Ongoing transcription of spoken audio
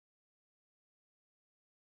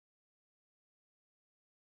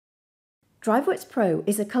DriveWorks Pro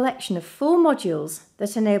is a collection of 4 modules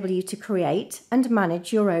that enable you to create and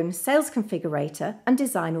manage your own Sales Configurator and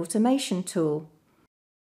design automation tool.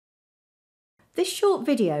 This short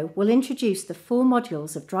video will introduce the 4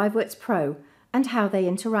 modules of DriveWorks Pro and how they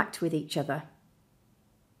interact with each other.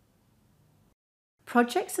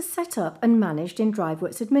 Projects are set up and managed in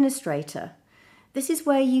DriveWorks Administrator. This is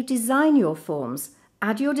where you design your forms,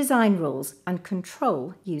 add your design rules, and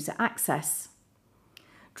control user access.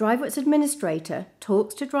 DriveWorks Administrator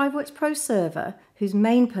talks to DriveWorks Pro Server, whose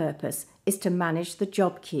main purpose is to manage the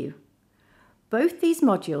job queue. Both these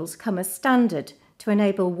modules come as standard to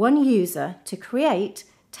enable one user to create,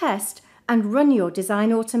 test, and run your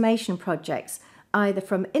design automation projects either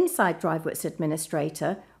from inside DriveWorks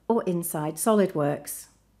Administrator or inside SolidWorks.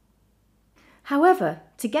 However,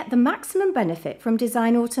 to get the maximum benefit from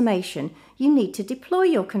design automation, you need to deploy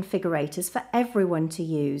your configurators for everyone to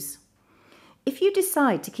use. If you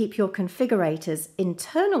decide to keep your configurators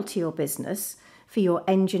internal to your business for your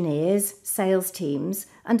engineers, sales teams,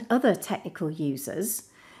 and other technical users,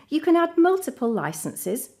 you can add multiple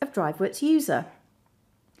licenses of DriveWorks User.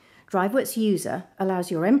 DriveWorks User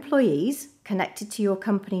allows your employees connected to your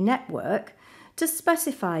company network to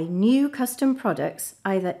specify new custom products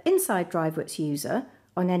either inside DriveWorks User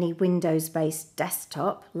on any Windows-based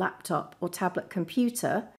desktop, laptop, or tablet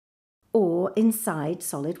computer, or inside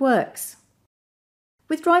SolidWorks.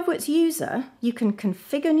 With DriveWorks User, you can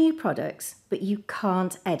configure new products, but you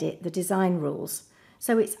can't edit the design rules,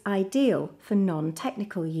 so it's ideal for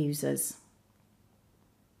non-technical users.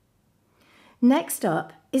 Next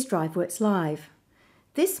up is DriveWorks Live.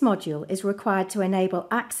 This module is required to enable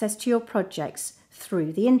access to your projects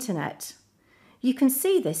through the internet. You can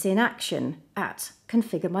see this in action at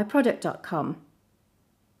configuremyproduct.com.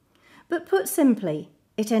 But put simply,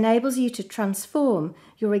 it enables you to transform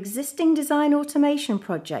your existing design automation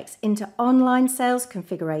projects into online sales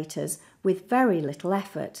configurators with very little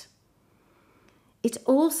effort. It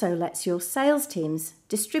also lets your sales teams,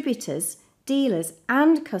 distributors, dealers,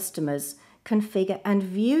 and customers configure and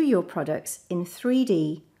view your products in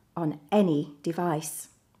 3D on any device.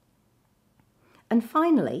 And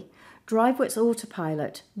finally, DriveWorks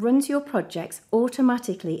Autopilot runs your projects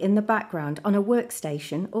automatically in the background on a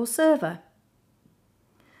workstation or server.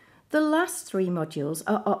 The last 3 modules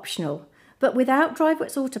are optional, but without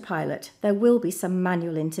DriveWorks Autopilot, there will be some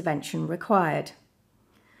manual intervention required.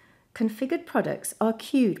 Configured products are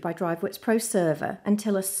queued by DriveWorks Pro Server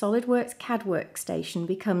until a SolidWorks CAD workstation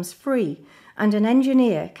becomes free and an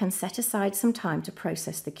engineer can set aside some time to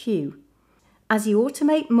process the queue. As you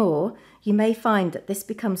automate more, you may find that this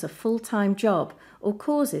becomes a full-time job or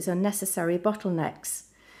causes unnecessary bottlenecks.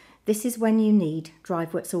 This is when you need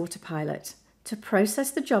DriveWorks Autopilot to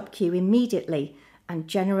process the job queue immediately and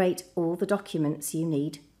generate all the documents you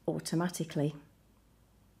need automatically.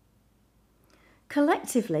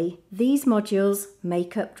 Collectively, these modules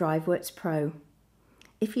make up DriveWorks Pro.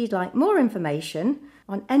 If you'd like more information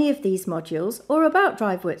on any of these modules or about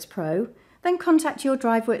DriveWorks Pro, then contact your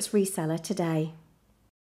DriveWorks reseller today.